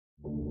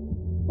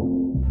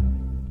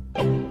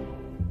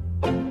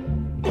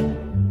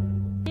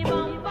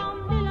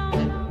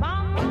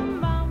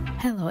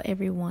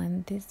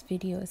everyone, this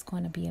video is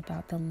going to be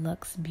about the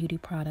Luxe Beauty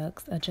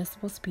Products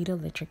Adjustable Speed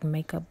Electric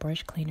Makeup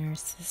Brush Cleaner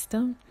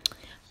System.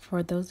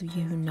 For those of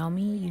you who know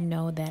me, you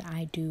know that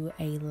I do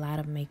a lot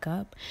of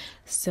makeup,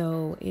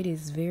 so it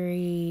is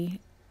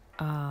very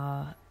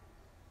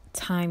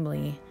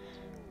timely,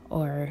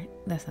 or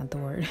that's not the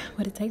word,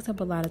 but it takes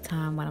up a lot of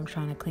time when I'm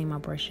trying to clean my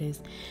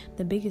brushes.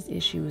 The biggest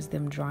issue is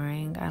them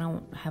drying. I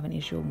don't have an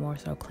issue with more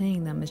so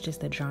cleaning them, it's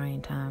just the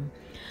drying time.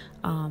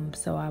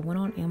 So I went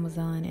on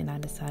Amazon and I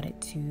decided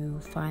to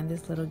find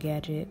this little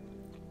gadget,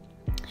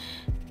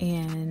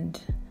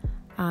 and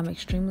I'm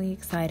extremely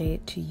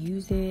excited to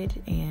use it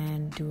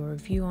and do a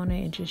review on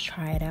it and just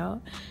try it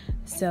out.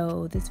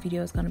 So this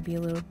video is going to be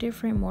a little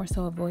different, more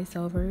so a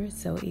voiceover.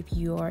 So if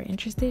you are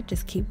interested,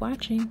 just keep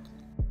watching.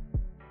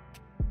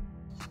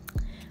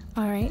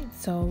 Alright,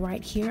 so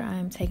right here I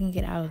am taking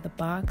it out of the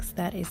box.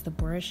 That is the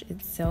brush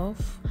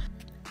itself,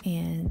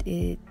 and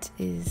it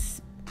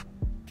is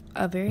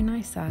a very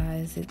nice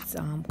size. It's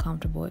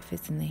comfortable, it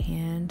fits in the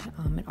hand.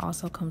 It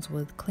also comes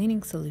with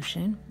cleaning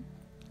solution,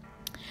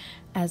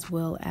 as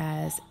well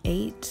as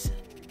 8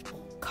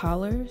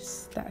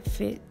 collars that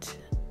fit.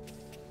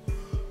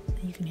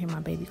 You can hear my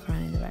baby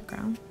crying in the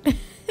background.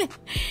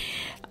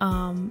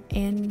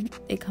 And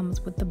it comes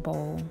with the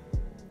bowl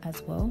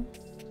as well.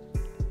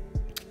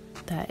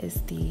 That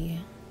is the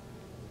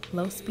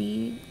low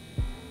speed,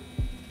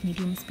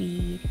 medium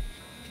speed,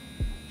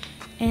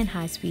 and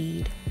high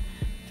speed.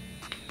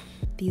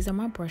 These are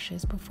my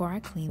brushes before I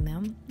clean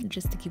them,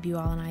 just to give you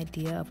all an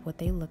idea of what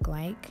they look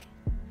like.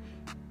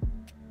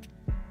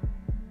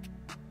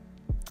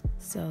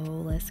 So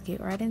let's get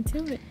right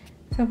into it.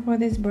 So for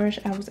this brush,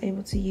 I was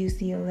able to use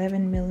the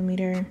 11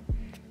 millimeter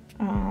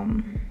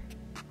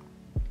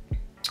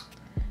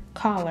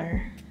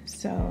collar.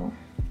 So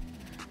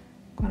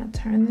I'm gonna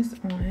turn this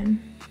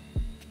on,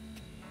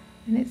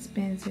 and it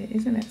spins it.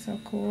 Isn't that so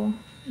cool?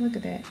 Look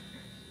at that.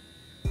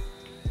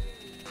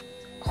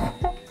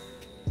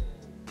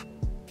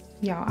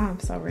 Y'all, I'm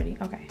so ready.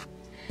 Okay,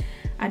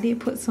 I did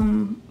put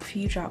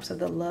few drops of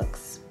the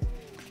Luxe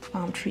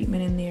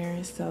treatment in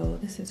there, so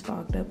this is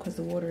fogged up because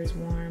the water is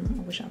warm.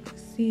 I wish I could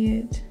see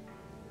it.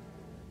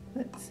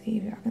 Let's see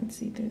if I can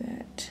see through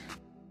that.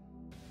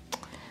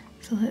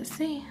 So let's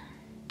see.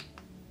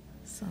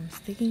 So I'm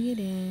sticking it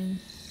in.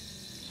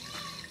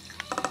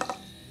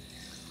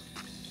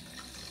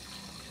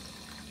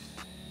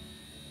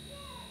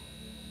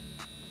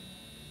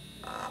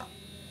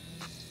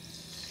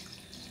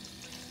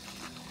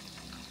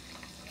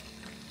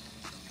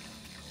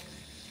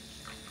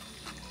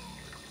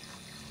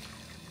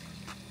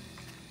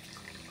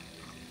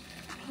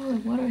 Oh,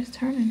 the water is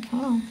turning.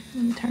 Hold on,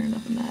 let me turn it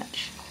up a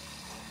notch.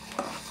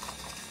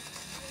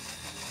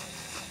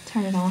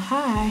 Turn it on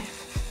high.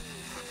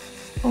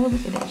 Oh,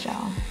 look at that,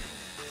 y'all.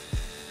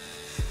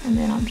 And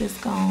then I'm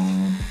just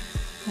gonna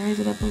raise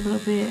it up a little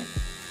bit.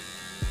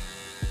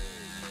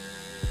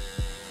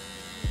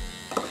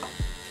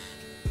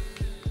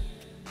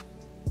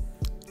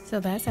 So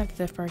that's after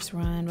the first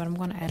run, but I'm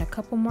gonna add a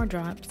couple more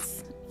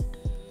drops.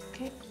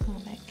 Okay, go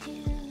back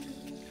in.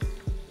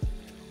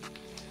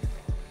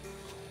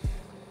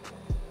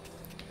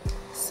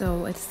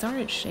 So it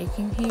started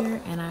shaking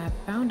here, and I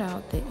found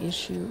out the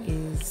issue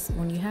is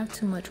when you have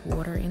too much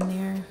water in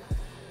there,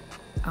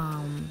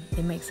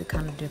 it makes it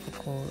kind of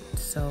difficult.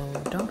 So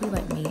don't be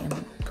like me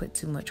and put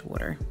too much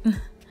water.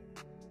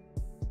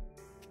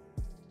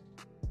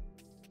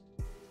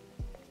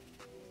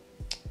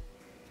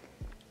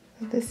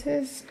 This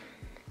is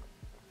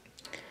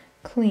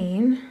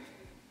clean.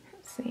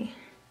 Let's see.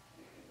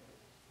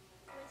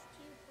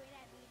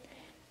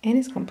 And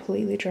it's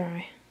completely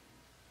dry.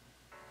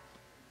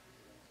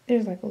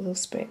 There's like a little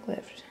speck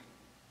left.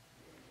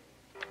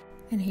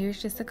 And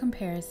here's just a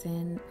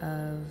comparison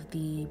of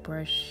the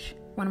brush,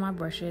 one of my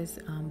brushes,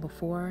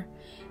 before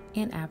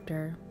and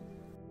after.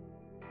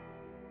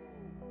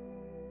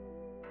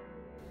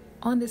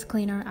 On this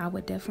cleaner, I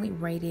would definitely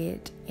rate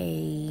it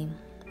a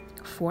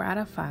 4 out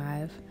of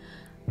 5.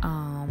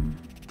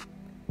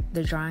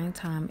 The drying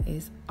time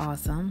is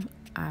awesome.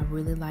 I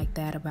really like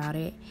that about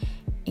it.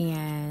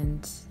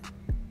 And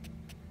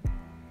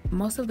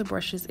most of the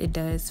brushes, it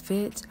does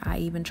fit. I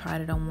even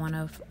tried it on one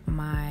of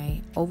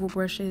my oval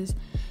brushes,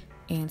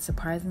 and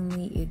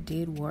surprisingly it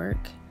did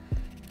work.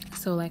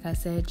 So like I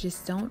said,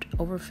 just don't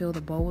overfill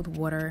the bowl with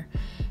water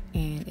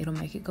and it'll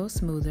make it go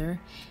smoother.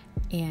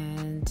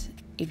 And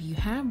if you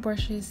have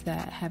brushes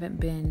that haven't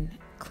been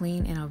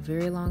clean in a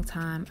very long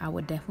time, I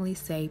would definitely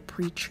say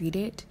pre-treat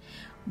it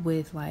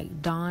with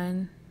like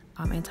Dawn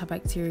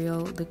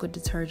antibacterial liquid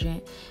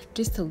detergent,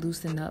 just to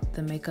loosen up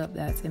the makeup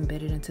that's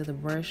embedded into the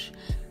brush,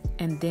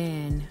 and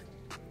then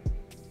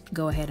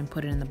go ahead and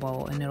put it in the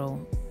bowl and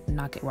it'll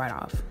knock it right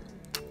off.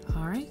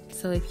 Alright,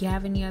 so if you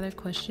have any other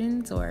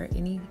questions or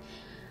any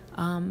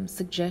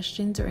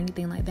suggestions or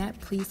anything like that,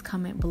 please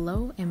comment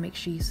below and make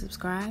sure you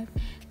subscribe.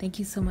 Thank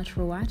you so much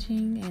for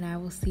watching, and I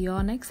will see you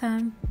all next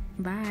time.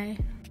 Bye.